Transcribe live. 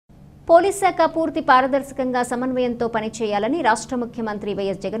Police శాఖ పూర్తి పారదర్శకంగా సమన్వయంతో పనిచేయాలని రాష్ట్ర ముఖ్యమంత్రి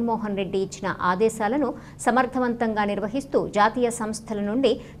వైఎస్ జగన్మోహన్ రెడ్డి ఇచ్చిన ఆదేశాలను సమర్థవంతంగా నిర్వహిస్తూ జాతీయ సంస్థల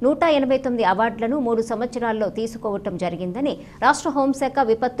నుండి 189 అవార్డులను 3 సంవత్సరాల్లో తీసుకోవటం జరిగిందని రాష్ట్ర హోంశాఖ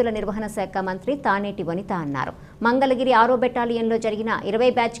విపత్తుల నిర్వహణ శాఖ మంత్రి తానేటి వనిత అన్నారు. మంగళగిరి 6వ బెటాలియన్లో జరిగిన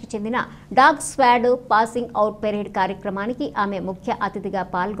 20 బ్యాచ్కి చెందిన dog squad passing out parade కార్యక్రమానికి ఆమె ముఖ్య అతిథిగా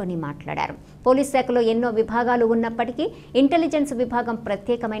పాల్గొని మాట్లాడారు. పోలీస్ శాఖలో ఎన్నో విభాగాలు ఉన్నప్పటికీ ఇంటెలిజెన్స్ విభాగం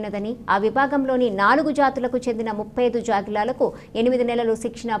ప్రత్యేకమైనదని, ఆ విభాగంలోని 4 జాతులకు చెందిన 35 జాగిలాలకు 8 నెలలు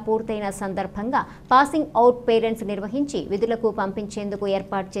శిక్షణ పూర్తయిన సందర్భంగా పాసింగ్ అవుట్ పేరెంట్స్ నిర్వహించి విధులకు పంపించేందుకు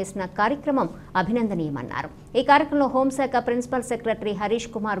ఏర్పాటు చేసిన కార్యక్రమం అభినందనీయమన్నారు. ఈ కార్యక్రమంలో హోంశాఖ principal secretary Harish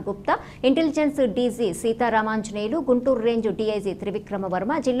Kumar Gupta, intelligence DG Sitaramanjaneyulu, Guntur range DIG Trivikrama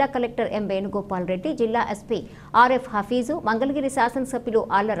Varma, జిల్లా కలెక్టర్ ఎం వేణుగోపాల్ రెడ్డి, జిల్లా ఎస్పీ ఆర్ఎఫ్ హఫీజు, మంగళగిరి శాసనసభ్యులు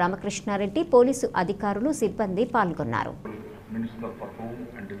ఆళ్ల రామకృష్ణారెడ్డి, పోలీసు అధికారులు, సిబ్బంది పాల్గొన్నారు. Minister for Home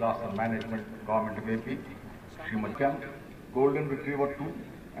and Disaster Management, Government of AP, Srimati Khan, Golden Retriever 2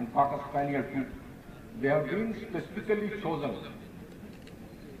 and Cocker Spaniel 2. They have been specifically chosen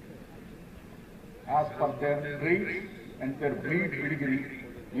as per their traits and their breed pedigree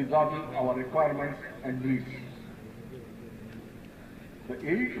vis-a-vis our requirements and needs. The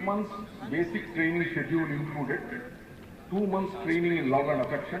 8 months basic training schedule included 2 months training in love and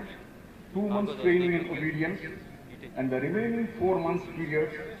affection, 2 months training in obedience, and the remaining 4 months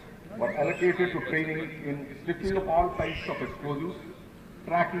periods were allocated to training in stripping of all types of explosives,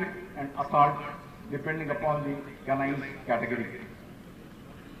 tracking and assault depending upon the canine's category.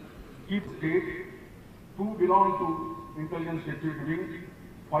 Each state, 2 belong to intelligence security wing,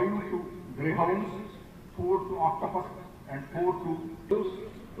 5 to greyhounds, 4 to octopus and 4 to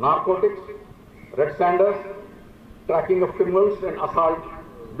narcotics, red sanders, tracking of criminals and assault,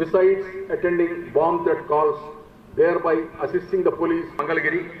 besides attending bomb threat calls, thereby assisting the police.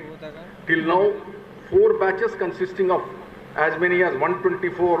 Mangalagiri, till now 4 batches consisting of as many as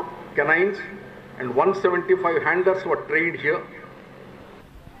 124 canines and 175 handlers were trained here.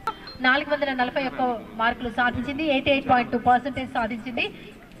 441 మార్కులు సాధించింది, 88.2% సాధించింది.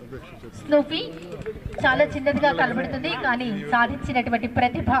 Snoopy చాలా చిన్నదిగా కనబడుతుంది, కానీ సాధించినటువంటి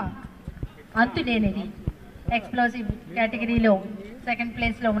ప్రతిభ అంతులేనిది. Explosive కేటగిరీలో second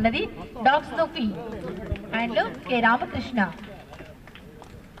place లో ఉన్నది dog Snoopy and K Ramakrishna.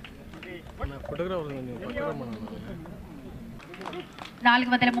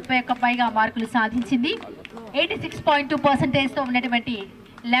 431 పైగా మార్కులు సాధించింది. 86.2% తో ఉన్నటువంటి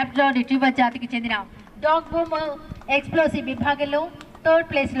ల్యాబ్రాడోర్ రిట్రీవర్ జాతికి చెందిన డాగ్ బూమ్ ఎక్స్ప్లోజివ్ విభాగంలో 3rd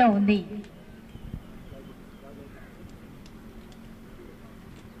ప్లేస్ లో ఉంది.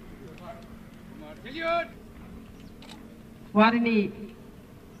 వారిని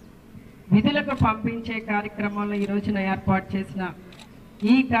విధులకు పంపించే కార్యక్రమంలో ఈ రోజున ఏర్పాటు చేసిన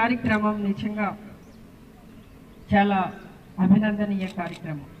ఈ కార్యక్రమం నిజంగా చాలా అభినందనీయ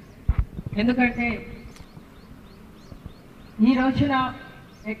కార్యక్రమం. ఎందుకంటే ఈ రోజున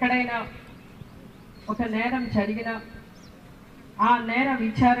ఎక్కడైనా ఒక నేరం జరిగినా ఆ నేర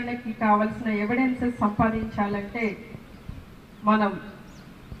విచారణకి కావలసిన ఎవిడెన్సెస్ సంపాదించాలంటే మనం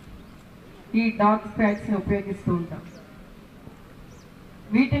ఈ డాగ్ స్క్వాడ్స్ని ఉపయోగిస్తూ ఉంటాం.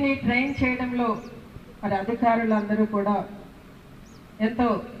 వీటిని ట్రైన్ చేయడంలో మరి అధికారులందరూ కూడా ఎంతో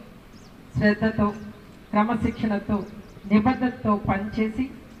శ్రద్ధతో, క్రమశిక్షణతో, నిబద్ధతతో పనిచేసి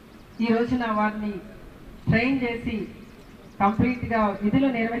ఈ రోజున వారిని ట్రైన్ చేసి కంప్లీట్గా విధులు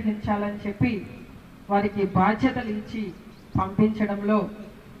నిర్వహించాలని చెప్పి వారికి బాధ్యతలు ఇచ్చి పంపించడంలో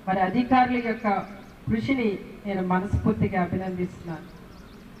మరి అధికారుల యొక్క కృషిని నేను మనస్ఫూర్తిగా అభినందిస్తున్నాను.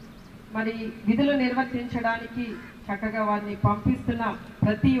 మరి విధులు నిర్వర్తించడానికి చక్కగా వారిని పంపిస్తున్న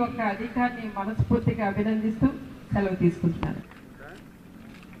ప్రతి ఒక్క అధికారిని మనస్ఫూర్తిగా అభినందిస్తూ సెలవు తీసుకుంటున్నాను.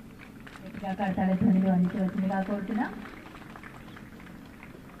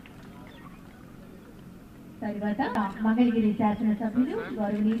 తర్వాత మంగళగిరి శాసనసభ్యులు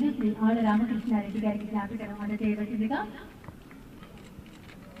గౌరవనీయులు శ్రీ ఆళ్ల రామకృష్ణారెడ్డి గారికి జ్ఞాపికను అందజేయవలసిందిగా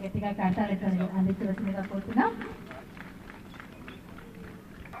గట్టిగా కడతాలను అందించవలసిందిగా కోరుతున్నాం.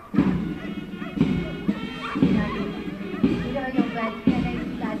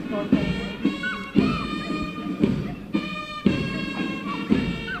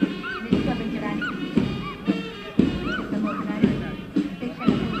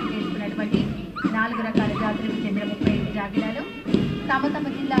 తమ తమ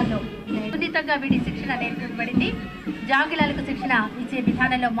జిల్లాల్లో సున్నితంగా వీడి శిక్షణ నేర్పించబడింది. జాగిలాలకు శిక్షణ ఇచ్చే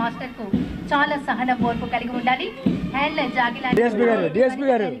విధానంలో మాస్టర్కు చాలా సహనం, ఓర్పు కలిగి ఉండాలి. హ్యాండ్లర్ జాగిలాలు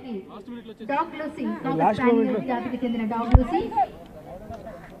డాగ్ లూసీ జాతికి చెందిన డాగ్ లూసీ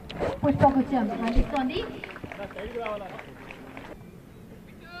పుష్పగుచ్చం అందిస్తోంది.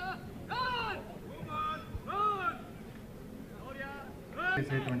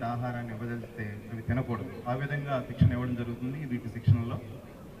 చేసేటువంటి ఆహారాన్ని ఇవ్వదలిస్తే అవి తినకూడదు. ఆ విధంగా శిక్షణ ఇవ్వడం జరుగుతుంది. వీటి శిక్షణలో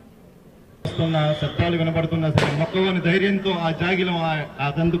శబ్దాలు వినపడుతున్నా సరే మొక్కలోని ధైర్యంతో ఆ జాగిలం ఆ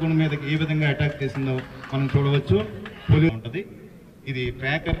దంతుకుని మీదకి ఏ విధంగా అటాక్ చేసిందో మనం చూడవచ్చు. ఉంటుంది. ఇది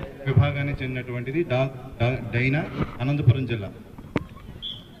ట్రాకర్ విభాగానికి చెందినటువంటిది. డైనా, అనంతపురం జిల్లా.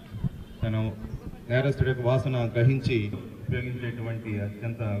 తను నేరస్తుడి యొక్క వాసన గ్రహించి ఉపయోగించేటువంటి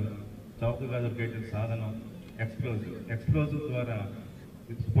అత్యంత చౌకగా దొరికేటువంటి సాధనం ఎక్స్ప్లోజివ్ ద్వారా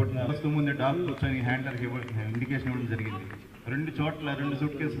వస్తూ ముందే డాగ్ కూర్చొని హ్యాండర్కి ఇండికేషన్ ఇవ్వడం జరిగింది. 2 చోట్ల 2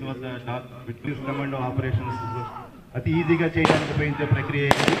 సూట్ కేసుల వద్ద డాగ్ విట్నెస్ కమాండో ఆపరేషన్స్ అతి ఈజీగా చేయడానికి ఉపయోగించే ప్రక్రియ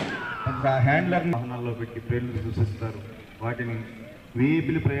ఇది. ఆ హ్యాండ్లర్ వాహనాల్లో పెట్టి పేర్లు సూచిస్తారు. వాటిని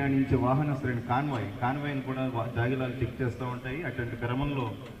వేపిలు ప్రయాణించే వాహన శ్రేణి కాన్వాయ్ని కూడా జాగిలాలు చెక్ చేస్తూ ఉంటాయి. అటువంటి క్రమంలో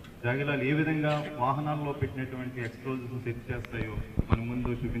జాగిలాలు ఏ విధంగా వాహనాల్లో పెట్టినటువంటి ఎక్స్ప్లోజివ్స్ సెట్ చేస్తాయో మన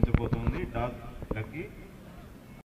ముందు చూపించబోతోంది. డాగ్